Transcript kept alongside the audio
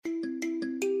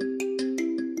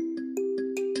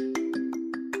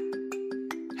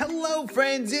Hello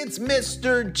friends, it's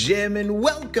Mr. Jim and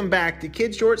welcome back to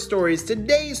Kids Short Stories.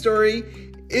 Today's story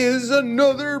is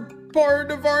another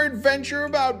part of our adventure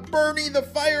about Bernie the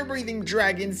fire-breathing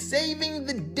dragon saving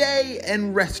the day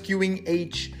and rescuing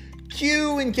HQ.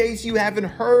 In case you haven't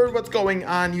heard what's going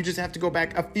on, you just have to go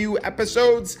back a few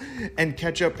episodes and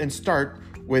catch up and start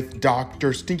with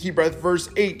Dr. Stinky Breath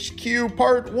vs. HQ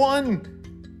Part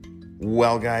 1.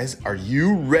 Well guys, are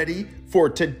you ready for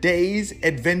today's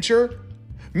adventure?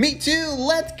 Me too,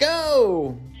 let's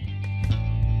go!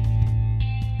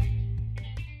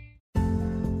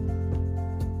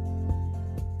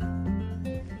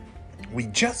 We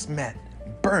just met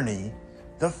Bernie,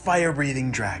 the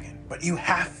fire-breathing dragon, but you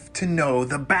have to know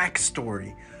the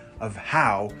backstory of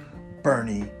how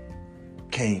Bernie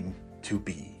came to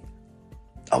be.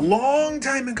 A long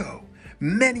time ago,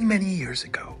 many years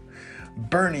ago,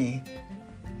 Bernie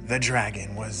the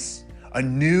dragon was a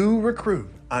new recruit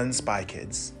on Spy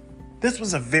Kids. This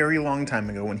was a very long time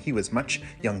ago when he was much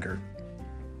younger.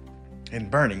 And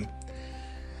Bernie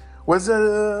was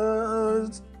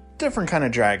a different kind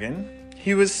of dragon.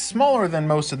 He was smaller than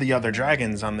most of the other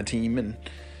dragons on the team,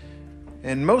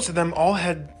 and most of them all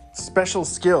had special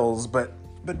skills, but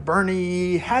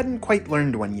Bernie hadn't quite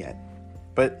learned one yet.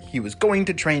 But he was going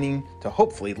to training to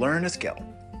hopefully learn a skill.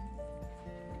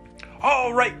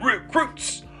 All right,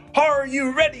 recruits, are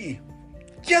you ready?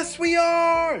 Yes, we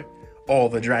are! All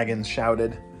the dragons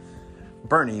shouted.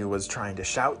 Bernie was trying to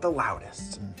shout the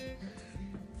loudest.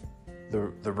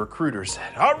 The recruiter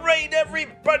said, all right,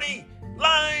 everybody,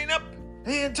 line up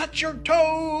and touch your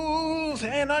toes,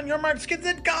 and on your marks, get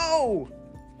set, go!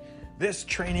 This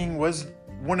training was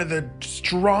one of the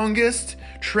strongest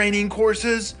training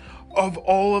courses of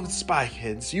all of Spy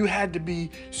Kids. You had to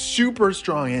be super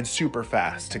strong and super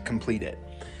fast to complete it.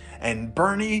 And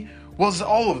Bernie was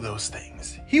all of those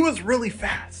things. He was really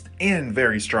fast and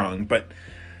very strong, but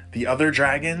the other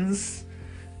dragons,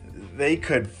 they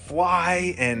could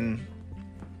fly and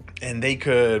they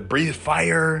could breathe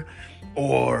fire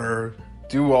or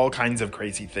do all kinds of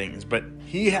crazy things, but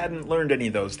he hadn't learned any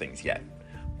of those things yet.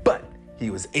 But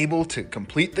he was able to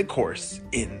complete the course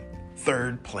in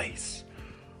 3rd place.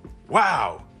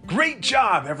 Wow, great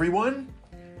job, everyone!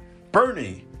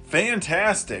 Bernie,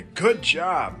 fantastic, good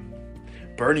job!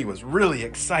 Bernie was really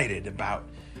excited about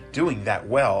doing that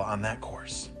well on that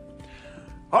course.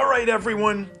 All right,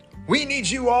 everyone, we need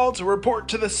you all to report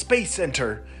to the Space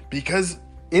Center because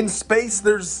in space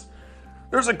there's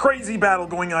a crazy battle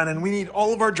going on and we need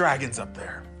all of our dragons up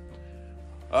there.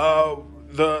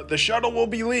 The shuttle will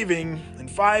be leaving in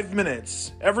 5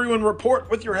 minutes. Everyone report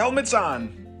with your helmets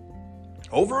on.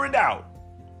 Over and out.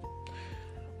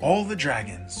 All the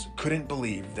dragons couldn't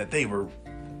believe that they were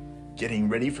getting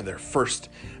ready for their first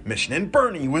mission, and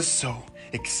Bernie was so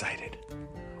excited.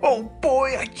 Oh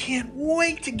boy, I can't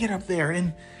wait to get up there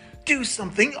and do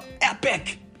something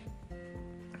epic.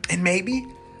 And maybe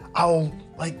I'll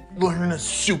learn a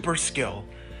super skill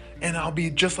and I'll be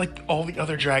just like all the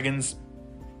other dragons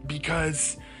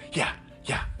because yeah,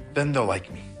 then they'll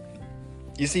like me.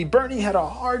 You see, Bernie had a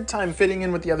hard time fitting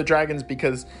in with the other dragons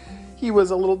because he was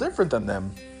a little different than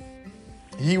them.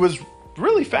 He was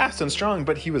really fast and strong,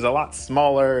 but he was a lot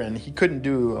smaller and he couldn't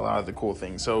do a lot of the cool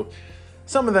things. So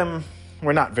some of them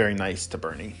were not very nice to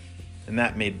Bernie, and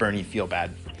that made Bernie feel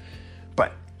bad.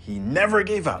 But he never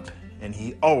gave up, and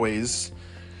he always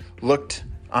looked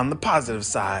on the positive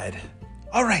side.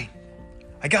 All right,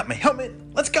 I got my helmet,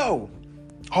 let's go!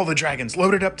 All the dragons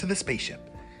loaded up to the spaceship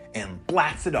and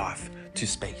blasted off to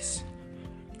space.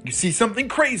 You see, something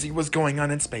crazy was going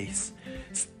on in space.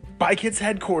 Spy Kids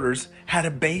headquarters had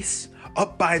a base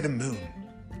up by the moon,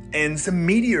 and some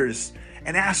meteors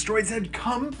and asteroids had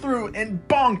come through and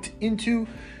bonked into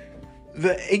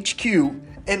the HQ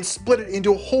and split it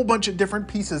into a whole bunch of different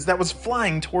pieces that was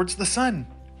flying towards the sun.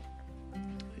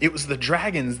 It was the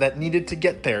dragons that needed to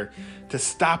get there to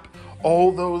stop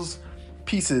all those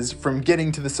pieces from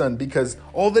getting to the sun because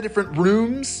all the different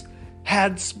rooms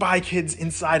had Spy Kids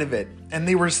inside of it and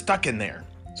they were stuck in there,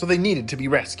 so they needed to be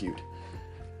rescued.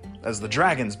 As the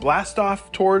dragons blast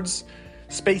off towards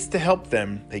space to help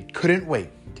them, they couldn't wait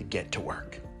to get to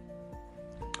work.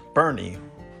 Bernie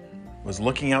was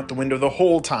looking out the window the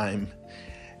whole time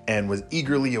and was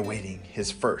eagerly awaiting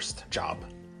his first job.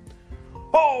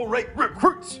 All right,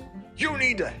 recruits, you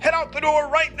need to head out the door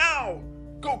right now.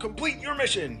 Go complete your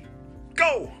mission.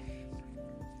 Go!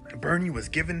 Bernie was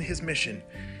given his mission,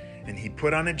 and he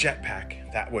put on a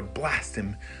jetpack that would blast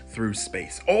him through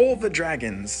space. All the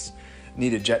dragons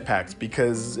needed jetpacks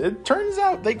because it turns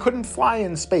out they couldn't fly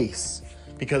in space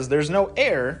because there's no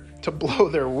air to blow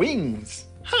their wings.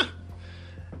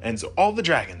 And so all the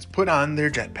dragons put on their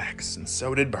jetpacks, and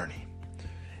so did Bernie.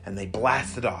 And they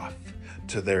blasted off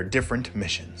to their different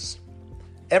missions.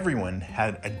 Everyone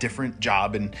had a different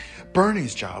job, and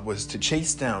Bernie's job was to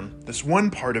chase down this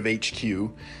one part of HQ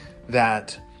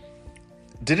that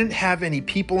didn't have any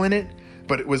people in it,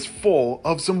 but it was full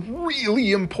of some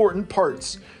really important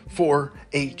parts for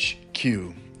HQ,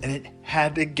 and it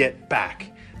had to get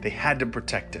back. They had to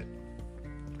protect it.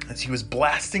 As he was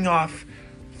blasting off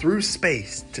through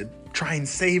space to try and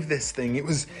save this thing, it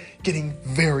was getting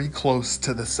very close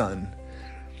to the sun.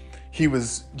 He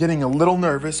was getting a little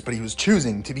nervous, but he was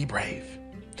choosing to be brave.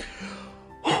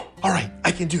 All right,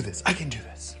 I can do this.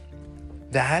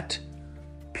 That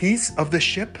piece of the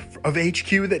ship of HQ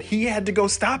that he had to go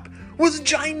stop was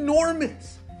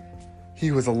ginormous.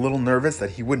 He was a little nervous that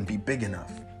he wouldn't be big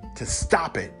enough to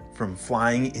stop it from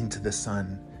flying into the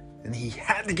sun. And he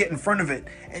had to get in front of it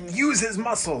and use his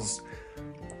muscles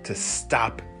to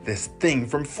stop this thing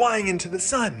from flying into the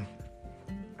sun.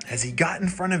 As he got in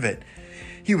front of it,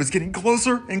 he was getting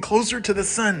closer and closer to the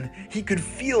sun. He could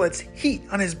feel its heat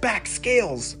on his back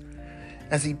scales.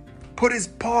 As he put his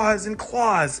paws and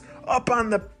claws up on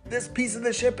this piece of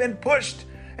the ship and pushed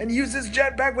and used his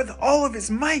jetpack with all of his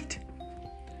might,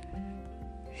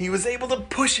 he was able to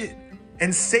push it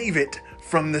and save it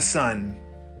from the sun.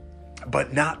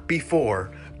 But not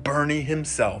before Bernie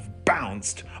himself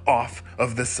bounced off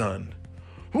of the sun.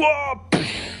 Whoa!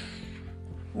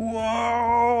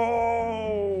 Whoa!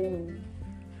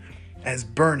 As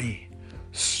Bernie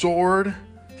soared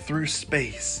through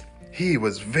space, he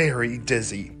was very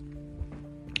dizzy.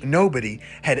 Nobody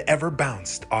had ever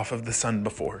bounced off of the sun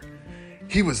before.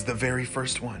 He was the very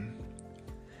first one.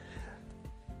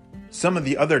 Some of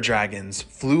the other dragons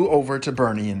flew over to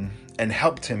Bernie and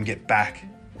helped him get back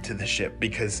to the ship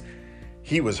because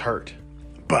he was hurt.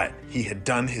 But he had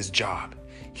done his job.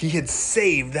 He had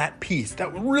saved that piece,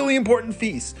 that really important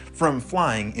piece, from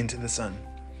flying into the sun.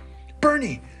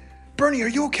 Bernie, are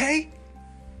you okay?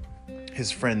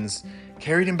 His friends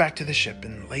carried him back to the ship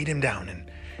and laid him down and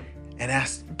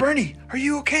asked, Bernie, are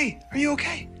you okay? Are you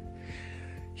okay?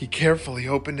 He carefully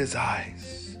opened his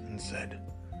eyes and said,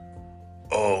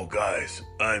 Oh, guys,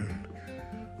 I'm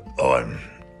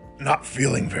not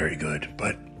feeling very good,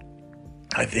 but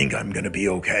I think I'm gonna be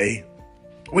okay.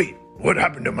 Wait, what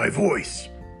happened to my voice?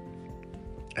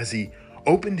 As he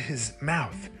opened his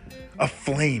mouth, a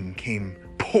flame came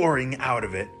pouring out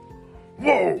of it.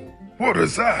 Whoa, what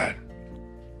is that?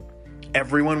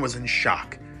 Everyone was in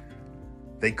shock.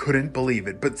 They couldn't believe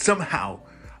it, but somehow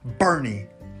Bernie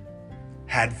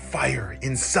had fire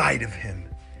inside of him.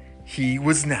 He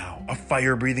was now a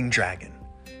fire-breathing dragon.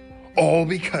 All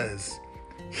because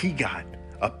he got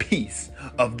a piece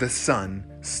of the sun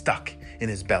stuck in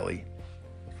his belly.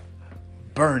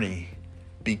 Bernie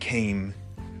became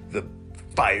the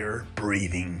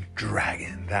fire-breathing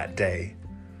dragon that day.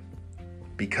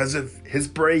 Because of his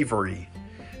bravery,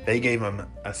 they gave him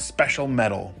a special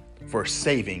medal for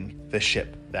saving the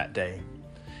ship that day.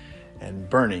 And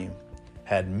Bernie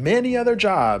had many other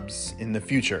jobs in the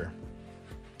future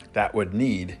that would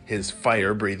need his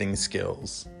fire-breathing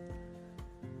skills.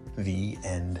 The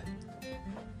end.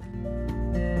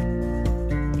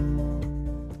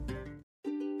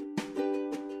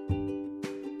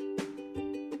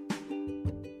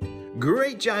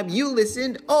 Great job, you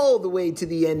listened all the way to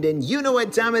the end, and you know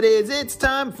what time it is. It's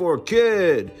time for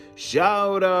Kid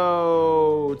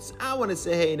Shoutouts. I want to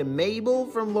say hey to Mabel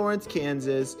from Lawrence,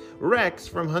 Kansas, Rex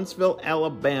from Huntsville,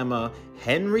 Alabama,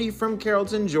 Henry from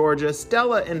Carrollton, Georgia,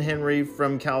 Stella and Henry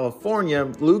from California,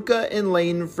 Luca and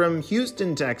Lane from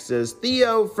Houston, Texas,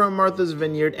 Theo from Martha's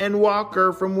Vineyard, and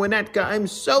Walker from Winnetka. I'm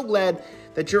so glad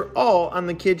that you're all on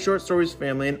the Kid Short Stories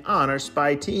family and on our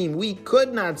spy team. We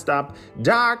could not stop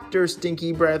Dr.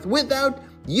 Stinky Breath without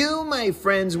you, my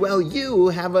friends. Well, you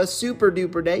have a super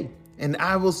duper day, and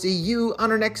I will see you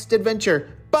on our next adventure.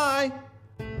 Bye!